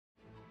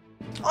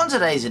On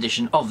today's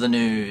edition of the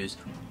news,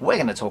 we're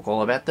going to talk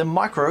all about the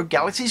Micro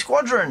Galaxy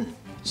Squadron.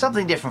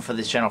 Something different for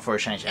this channel for a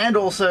change. And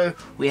also,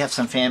 we have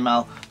some fan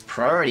mail,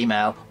 priority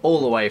mail, all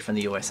the way from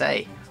the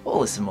USA. All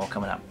this and more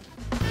coming up.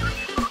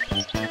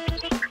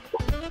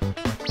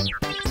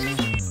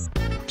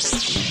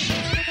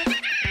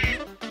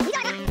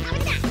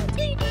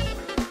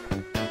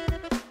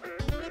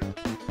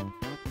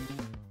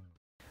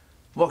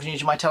 Welcome to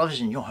Usualmike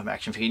Television, your home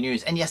action figure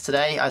news. And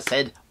yesterday I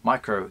said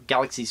Micro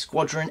Galaxy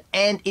Squadron,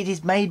 and it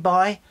is made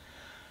by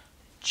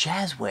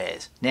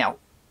Jazwares. Now,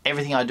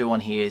 everything I do on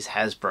here is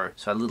Hasbro,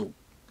 so a little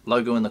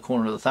logo in the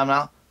corner of the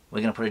thumbnail.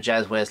 We're going to put a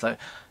Jazwares logo.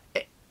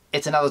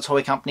 It's another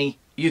toy company.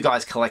 You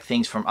guys collect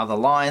things from other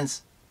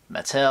lines,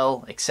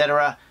 Mattel,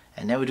 etc.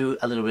 And now we do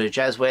a little bit of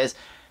Jazwares.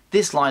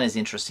 This line is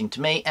interesting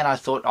to me, and I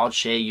thought I'd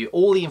share you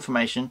all the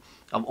information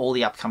of all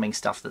the upcoming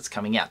stuff that's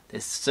coming out.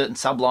 There's certain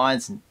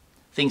sublines and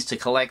things to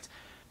collect.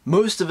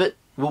 Most of it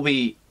will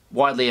be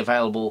widely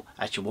available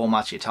at your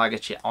Walmarts, your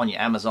Targets, on your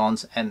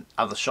Amazons and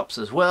other shops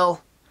as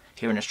well.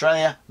 Here in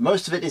Australia,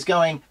 most of it is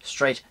going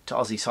straight to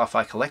Aussie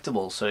Sci-Fi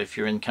Collectibles, so if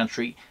you're in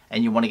country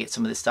and you want to get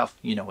some of this stuff,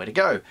 you know where to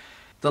go.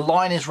 The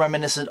line is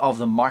reminiscent of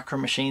the Micro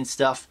Machine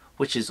stuff,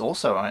 which is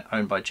also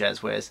owned by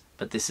Jazwares,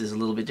 but this is a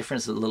little bit different.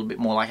 It's a little bit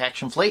more like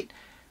Action Fleet.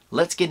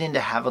 Let's get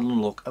into having a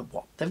look at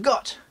what they've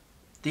got.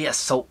 The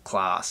Assault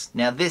Class.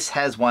 Now this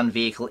has one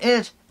vehicle in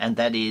it, and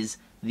that is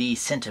the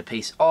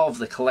centerpiece of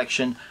the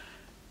collection,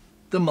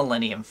 the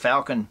Millennium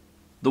Falcon.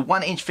 The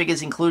 1-inch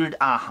figures included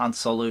are Han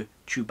Solo,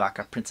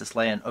 Chewbacca, Princess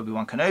Leia and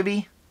Obi-Wan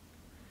Kenobi.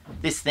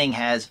 This thing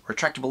has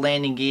retractable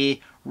landing gear,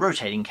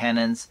 rotating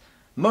cannons,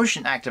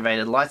 motion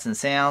activated lights and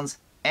sounds,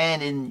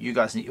 and in you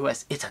guys in the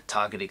US, it's a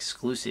Target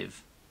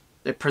exclusive.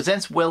 It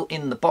presents well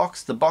in the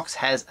box. The box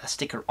has a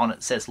sticker on it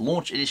that says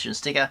Launch Edition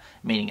sticker,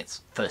 meaning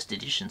it's first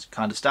editions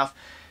kind of stuff.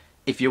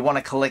 If you want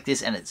to collect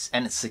this and it's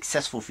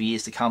successful for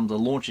years to come, the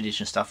launch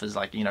edition stuff is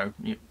like, you know,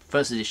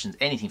 first editions,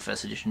 anything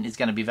first edition is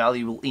going to be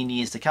valuable in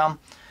years to come.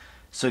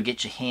 So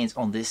get your hands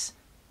on this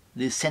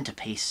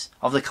centerpiece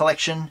of the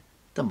collection,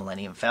 the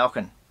Millennium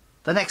Falcon.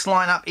 The next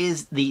lineup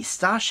is the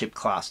Starship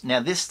class. Now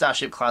this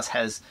Starship class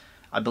has,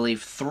 I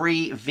believe,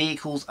 3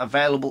 vehicles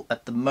available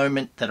at the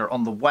moment that are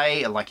on the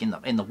way, like in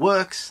the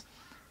works.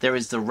 There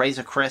is the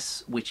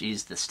razorcrest, which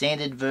is the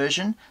standard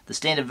version. The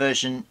standard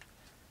version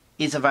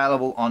is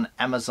available on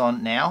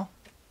Amazon now.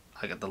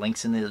 I got the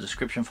links in the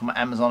description for my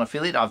Amazon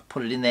affiliate. I've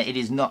put it in there.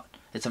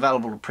 It's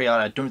available to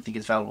pre-order. I don't think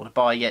it's available to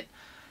buy yet.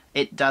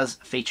 It does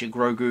feature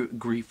Grogu,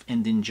 Greef,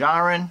 and Din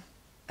Djarin.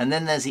 And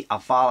then there's the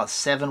Avala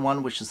 7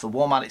 one, which is the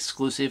Walmart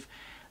exclusive.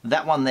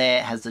 That one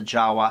there has the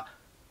Jawa,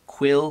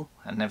 Quill,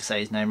 I never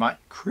say his name right,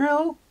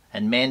 Krill,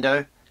 and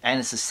Mando.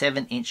 And it's a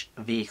 7-inch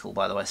vehicle,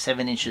 by the way,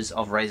 7 inches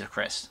of Razor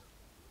Crest.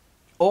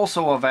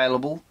 Also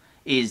available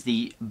is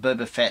the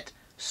Boba Fett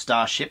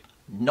Starship,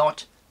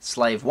 not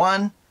Slave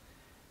 1.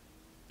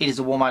 It is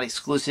a Walmart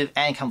exclusive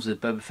and comes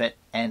with Boba Fett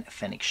and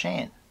Fennec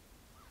Shan.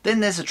 Then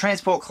there's the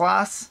Transport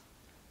class.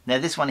 Now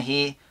this one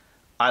here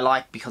I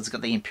like because it's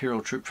got the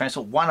Imperial Troop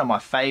Transport, one of my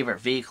favourite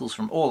vehicles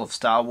from all of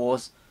Star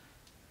Wars.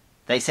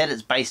 They said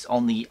it's based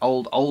on the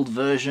old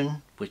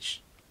version,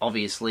 which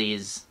obviously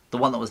is the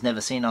one that was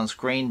never seen on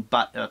screen,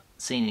 but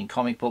seen in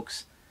comic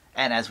books,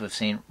 and as we've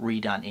seen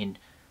redone in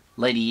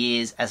later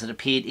years as it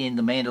appeared in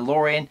The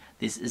Mandalorian.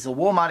 This is a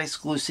Walmart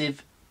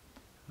exclusive.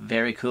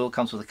 Very cool,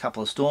 comes with a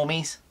couple of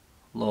Stormies.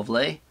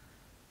 Lovely.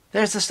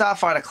 There's the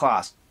Starfighter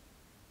class.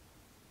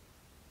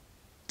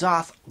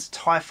 Darth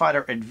TIE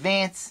Fighter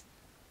Advance.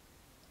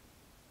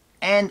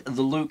 And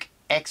the Luke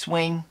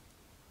X-Wing.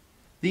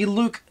 The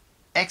Luke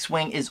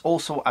X-Wing is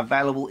also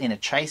available in a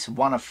chase,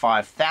 one of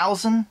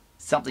 5,000.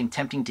 Something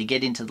tempting to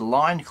get into the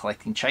line,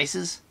 collecting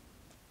chases.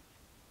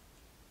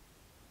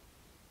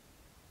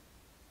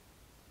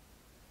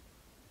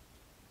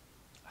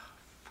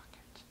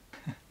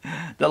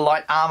 The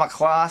Light Armor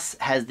class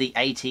has the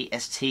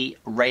AT-ST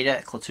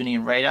Raider,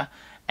 Klatooinian Raider,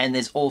 and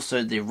there's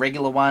also the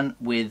regular one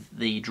with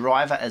the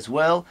driver as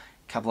well.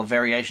 A couple of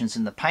variations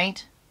in the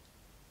paint.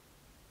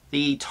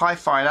 The TIE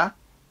Fighter,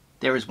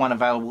 there is one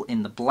available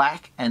in the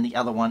black, and the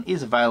other one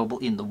is available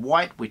in the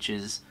white, which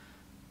is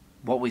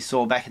what we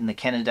saw back in the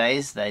Kenner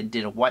days. They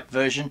did a white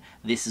version.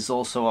 This is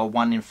also a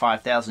 1 in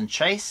 5,000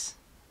 chase.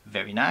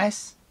 Very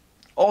nice.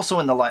 Also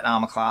in the Light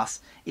Armor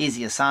class is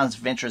the Assange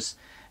Ventress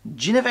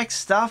Genevex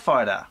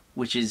Starfighter,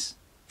 which is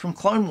from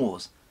Clone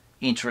Wars.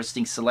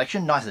 Interesting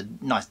selection,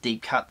 nice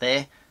deep cut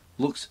there,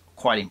 looks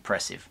quite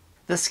impressive.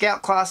 The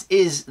Scout class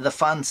is the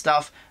fun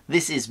stuff.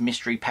 This is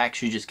mystery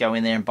packs, you just go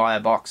in there and buy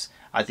a box.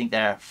 I think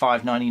they're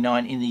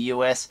 $5.99 in the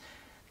US.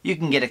 You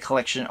can get a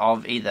collection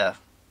of either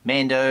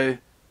Mando,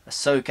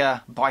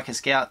 Ahsoka, Biker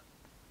Scout,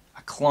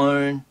 a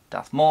clone,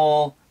 Darth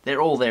Maul,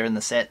 they're all there in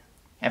the set.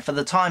 And for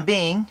the time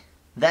being,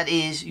 that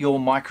is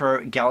your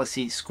Micro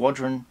Galaxy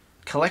Squadron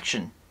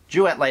collection,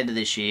 due out later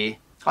this year.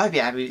 I hope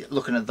you're happy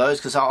looking at those,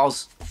 because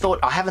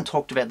I haven't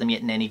talked about them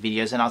yet in any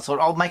videos, and I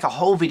thought I'll make a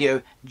whole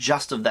video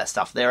just of that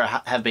stuff. There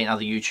have been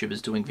other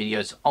YouTubers doing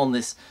videos on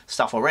this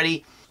stuff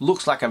already.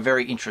 Looks like a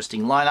very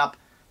interesting lineup.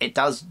 It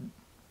does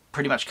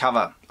pretty much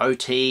cover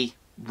OT,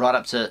 right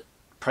up to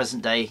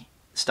present day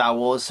Star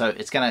Wars, so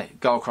it's going to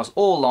go across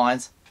all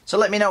lines. So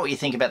let me know what you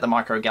think about the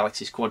Micro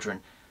Galaxy Squadron.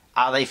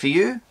 Are they for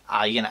you?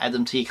 Are you going to add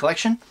them to your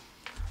collection?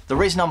 The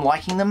reason I'm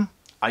liking them,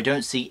 I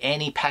don't see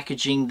any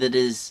packaging that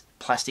is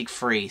plastic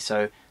free,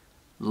 so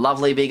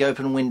lovely big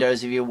open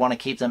windows if you want to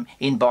keep them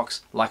in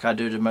box like I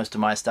do to most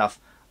of my stuff.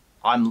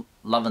 I'm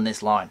loving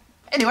this line.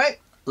 Anyway,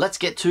 let's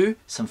get to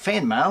some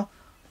fan mail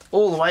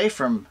all the way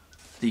from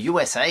the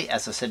USA,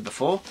 as I said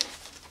before.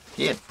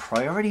 Yeah,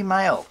 priority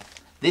mail.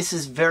 This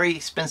is very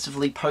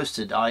expensively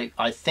posted. I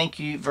thank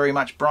you very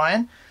much,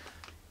 Brian.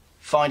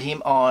 Find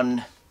him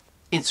on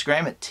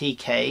Instagram at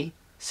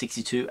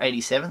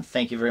TK6287.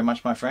 Thank you very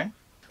much, my friend.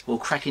 We'll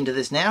crack into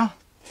this now.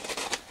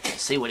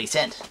 See what he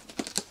sent.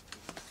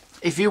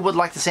 If you would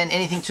like to send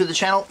anything to the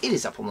channel, it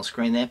is up on the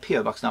screen there.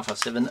 PO Box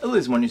 957,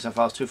 Lismore, New South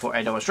Wales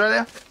 2480,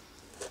 Australia.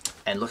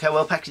 And look how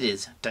well packed it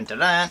is. Dun, dun,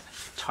 dun.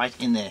 Tight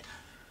in there.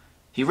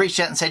 He reached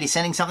out and said he's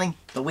sending something,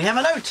 but we have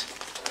a note.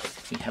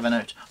 We have a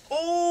note.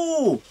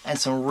 Oh, and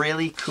some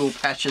really cool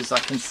patches I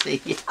can see.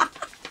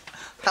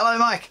 Hello,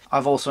 Mike.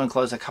 I've also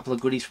enclosed a couple of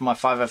goodies from my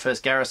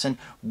 501st Garrison.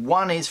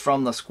 One is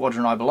from the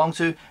squadron I belong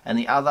to, and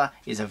the other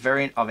is a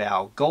variant of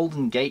our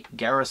Golden Gate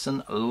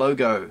Garrison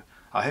logo.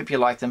 I hope you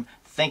like them.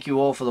 Thank you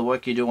all for the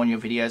work you do on your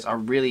videos. I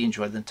really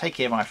enjoyed them. Take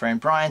care, my friend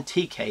Brian,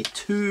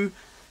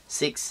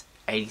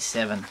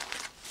 TK2687.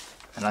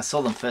 And I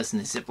saw them first in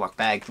this Ziploc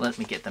bag. Let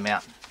me get them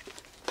out.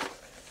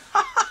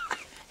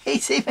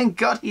 He's even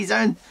got his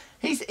own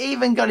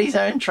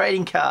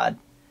trading card.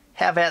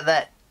 How about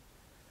that?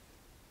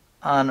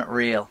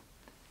 Unreal.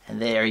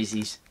 And there is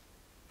his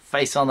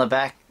face on the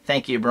back.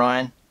 Thank you,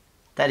 Brian.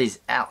 That is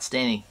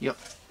outstanding. You're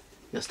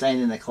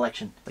staying in the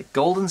collection. The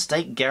Golden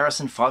State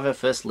Garrison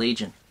 501st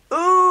Legion.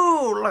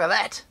 Ooh, look at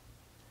that.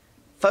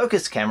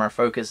 Focus, camera,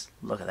 focus.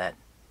 Look at that.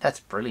 That's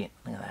brilliant.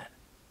 Look at that.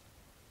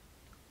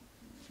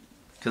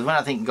 Because when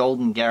I think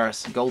Golden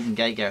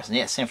Gate Garrison,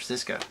 yeah, San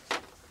Francisco.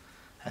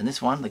 And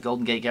this one, the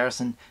Golden Gate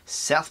Garrison,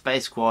 South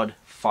Bay Squad,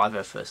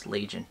 501st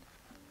Legion.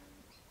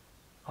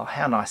 Oh,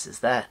 how nice is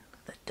that?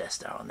 The Death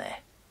Star on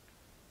there.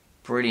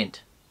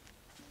 Brilliant.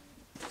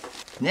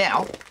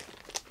 Now,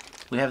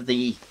 we have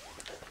the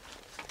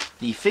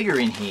figure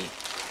in here.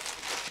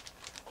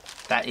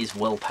 That is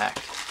well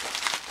packed.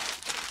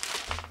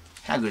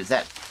 How good is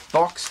that?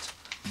 Boxed,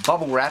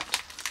 bubble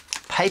wrapped,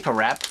 paper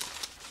wrapped,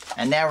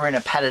 and now we're in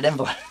a padded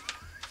envelope.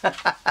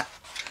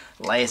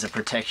 Layers of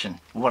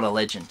protection. What a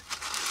legend.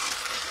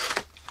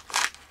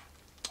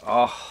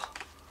 Oh.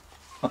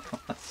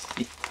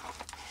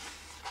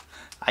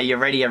 Are you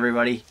ready,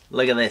 everybody?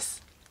 Look at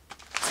this.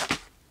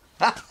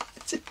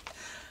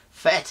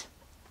 Fett.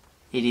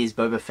 It is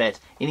Boba Fett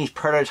in his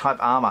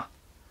prototype armor.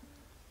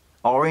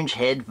 Orange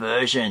head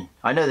version.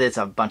 I know there's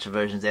a bunch of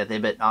versions out there,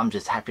 but I'm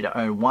just happy to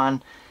own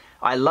one.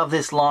 I love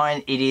this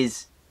line. It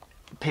is...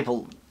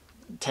 People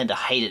tend to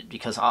hate it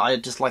because I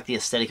just like the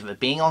aesthetic of it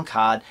being on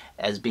card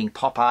as being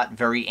pop art,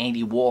 very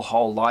Andy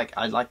Warhol like.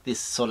 I like this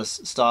sort of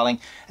styling.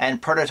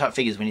 And prototype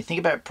figures, when you think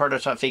about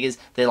prototype figures,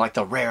 they're like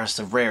the rarest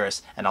of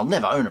rarest, and I'll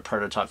never own a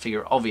prototype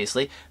figure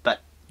obviously,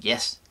 but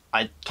yes,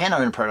 I can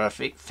own a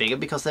prototype figure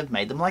because they've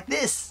made them like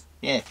this.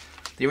 Yeah,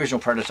 the original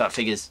prototype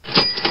figures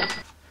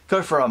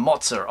go for a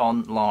mozza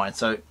online.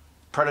 So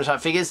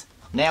prototype figures,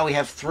 now we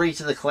have 3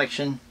 to the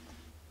collection.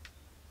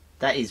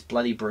 That is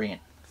bloody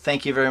brilliant.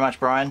 Thank you very much,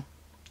 Brian.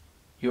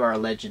 You are a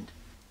legend.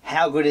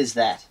 How good is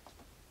that?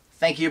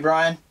 Thank you,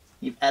 Brian.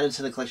 You've added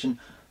to the collection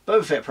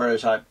Boba Fett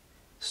prototype,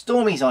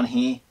 Stormy's on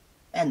here,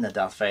 and the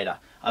Darth Vader.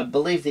 I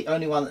believe the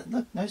only one that...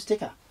 Look, no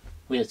sticker.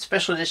 We had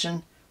special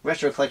edition,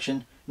 retro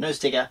collection, no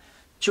sticker.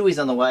 Chewie's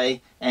on the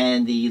way,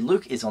 and the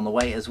Luke is on the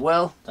way as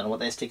well. Don't know what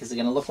their stickers are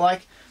going to look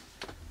like.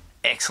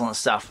 Excellent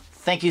stuff.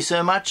 Thank you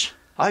so much.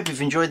 I hope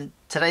you've enjoyed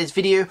today's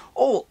video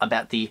all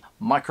about the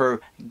Micro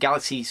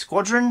Galaxy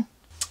Squadron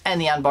and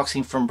the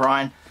unboxing from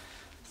Brian.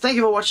 Thank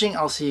you for watching.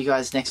 I'll see you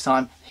guys next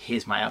time.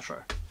 Here's my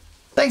outro.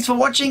 Thanks for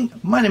watching.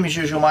 My name is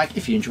Usualmike.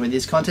 If you enjoyed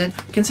this content,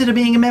 consider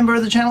being a member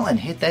of the channel and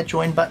hit that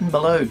join button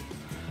below.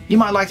 You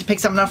might like to pick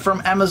something up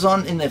from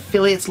Amazon in the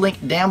affiliates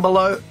link down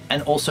below,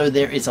 and also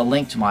there is a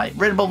link to my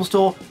Redbubble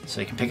store so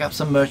you can pick up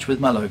some merch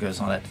with my logos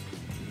on it.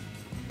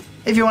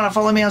 If you want to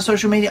follow me on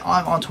social media,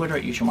 I'm on Twitter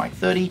at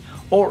Usualmike30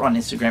 or on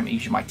Instagram at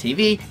Usualmike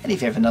TV. And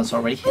if you haven't done so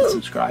already, hit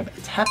subscribe,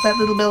 tap that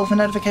little bell for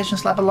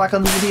notifications, slap a like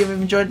on the video if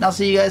you've enjoyed, and I'll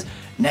see you guys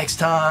next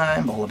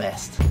time. All the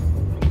best.